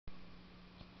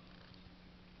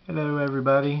Hello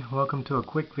everybody, welcome to a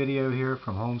quick video here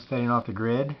from Homesteading Off the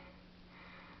Grid.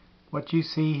 What you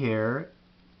see here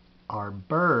are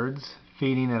birds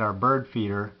feeding at our bird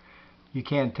feeder. You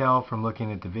can't tell from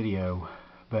looking at the video,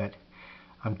 but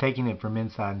I'm taking it from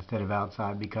inside instead of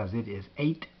outside because it is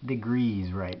 8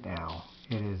 degrees right now.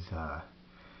 It is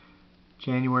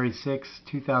January 6,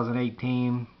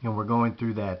 2018, and we're going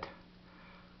through that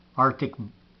Arctic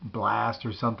blast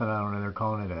or something. I don't know, they're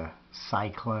calling it a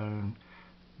cyclone.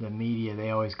 The media,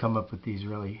 they always come up with these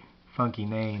really funky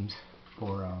names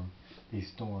for these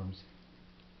storms.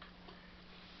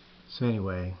 So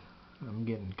anyway, I'm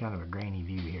getting kind of a grainy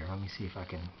view here. Let me see if I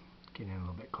can get in a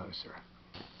little bit closer.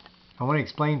 I want to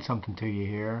explain something to you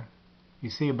here. You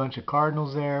see a bunch of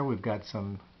cardinals there. We've got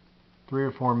some 3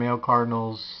 or 4 male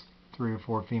cardinals, 3 or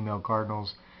 4 female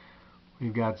cardinals.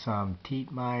 We've got some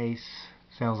titmice.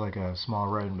 Sounds like a small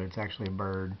rodent, but it's actually a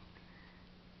bird.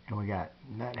 And we got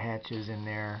nuthatches in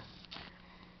there.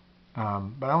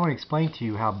 But I want to explain to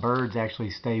you how birds actually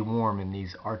stay warm in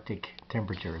these Arctic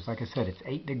temperatures. Like I said, it's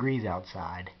 8 degrees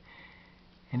outside.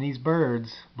 And these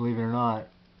birds, believe it or not,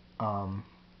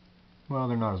 well,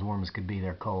 they're not as warm as could be.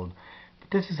 They're cold.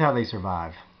 But this is how they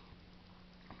survive.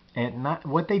 And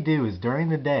what they do is during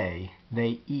the day,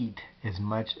 they eat as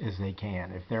much as they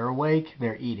can. If they're awake,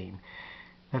 they're eating.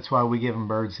 That's why we give them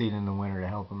bird seed in the winter to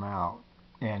help them out.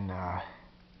 And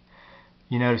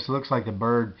you notice it looks like the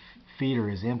bird feeder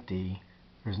is empty.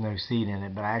 There's no seed in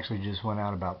it, but I actually just went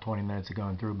out about 20 minutes ago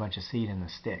and threw a bunch of seed in the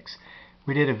sticks.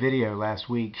 We did a video last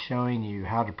week showing you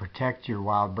how to protect your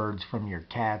wild birds from your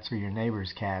cats or your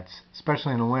neighbor's cats,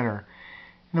 especially in the winter.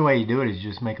 And the way you do it is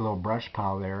just make a little brush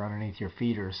pile there underneath your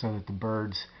feeder so that the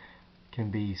birds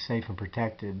can be safe and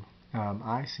protected.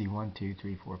 I see 1, 2,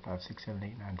 3, 4, 5, 6, 7,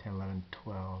 8, 9, 10, 11,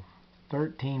 12,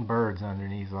 13 birds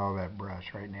underneath all that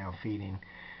brush right now feeding.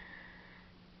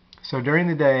 So during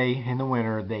the day, in the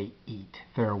winter, they eat.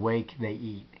 If they're awake, they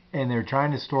eat. And they're trying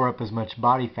to store up as much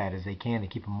body fat as they can to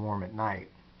keep them warm at night.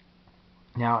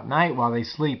 Now at night, while they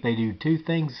sleep, they do 2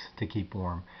 things to keep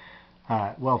warm.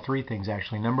 Well, 3 things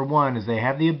actually. Number 1 is they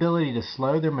have the ability to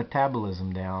slow their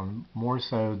metabolism down more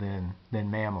so than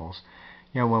mammals.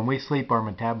 You know, when we sleep, our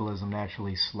metabolism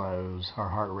naturally slows, our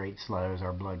heart rate slows,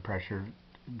 our blood pressure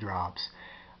drops.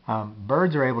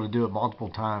 Birds are able to do it multiple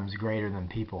times greater than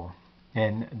people,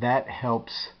 and that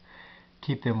helps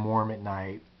keep them warm at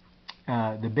night.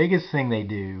 The biggest thing they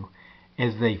do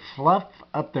is they fluff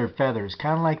up their feathers,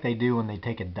 kind of like they do when they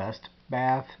take a dust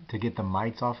bath to get the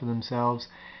mites off of themselves.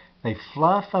 They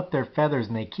fluff up their feathers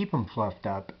and they keep them fluffed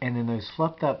up, and then those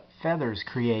fluffed up feathers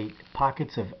create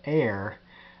pockets of air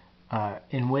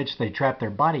in which they trap their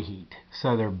body heat.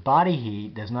 So their body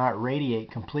heat does not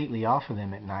radiate completely off of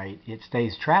them at night. It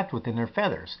stays trapped within their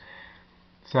feathers.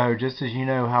 So just as you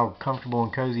know how comfortable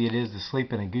and cozy it is to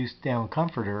sleep in a goose down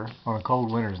comforter on a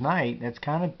cold winter's night, that's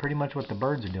kind of pretty much what the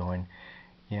birds are doing.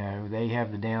 You know, they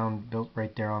have the down built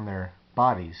right there on their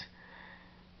bodies.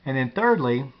 And then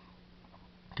thirdly,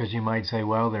 because you might say,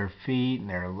 well, their feet and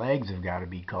their legs have got to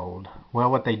be cold.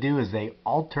 Well, what they do is they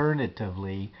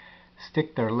alternatively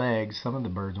stick their legs. Some of the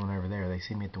birds went over there. They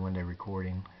see me at the window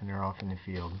recording, and they're off in the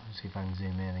field. Let's see if I can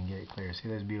zoom in and get it clear. See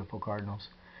those beautiful cardinals?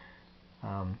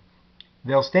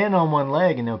 They'll stand on one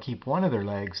leg and they'll keep one of their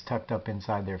legs tucked up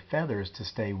inside their feathers to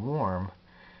stay warm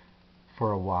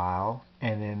for a while,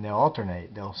 and then they'll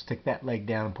alternate. They'll stick that leg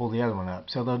down and pull the other one up.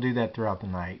 So they'll do that throughout the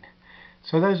night.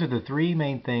 So those are the 3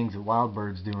 main things that wild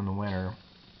birds do in the winter.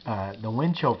 The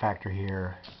wind chill factor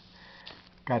here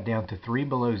got down to 3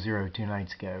 below 0 2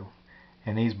 nights ago,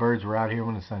 and these birds were out here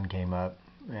when the sun came up,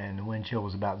 and the wind chill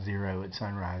was about 0 at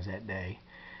sunrise that day.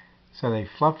 So they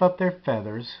fluff up their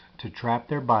feathers to trap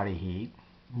their body heat.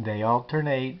 They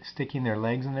alternate sticking their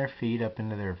legs and their feet up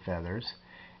into their feathers,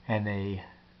 and they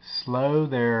slow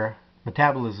their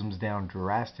metabolisms down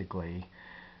drastically.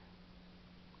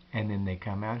 And then they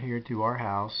come out here to our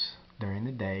house during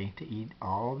the day to eat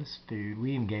all this food.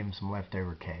 We even gave them some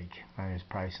leftover cake. There's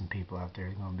probably some people out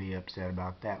there going to be upset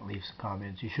about that and leave some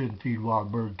comments. You shouldn't feed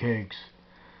wild bird cakes.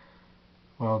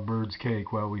 Wild bird's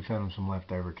cake. Well, we fed them some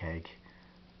leftover cake.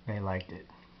 They liked it.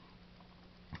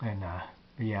 And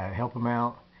yeah, help them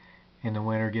out in the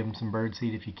winter. Give them some bird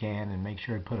seed if you can, and make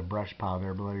sure to put a brush pile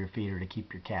there below your feeder to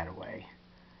keep your cat away.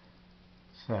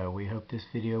 So we hope this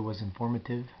video was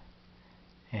informative,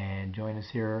 and join us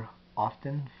here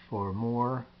often for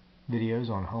more videos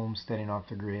on Homesteading Off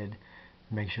the Grid.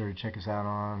 Make sure to check us out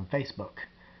on Facebook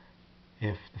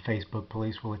if the Facebook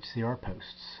police will let you see our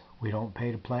posts. We don't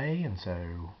pay to play, and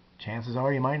so chances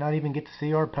are you might not even get to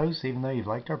see our posts even though you've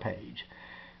liked our page.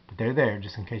 But they're there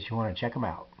just in case you want to check them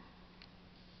out.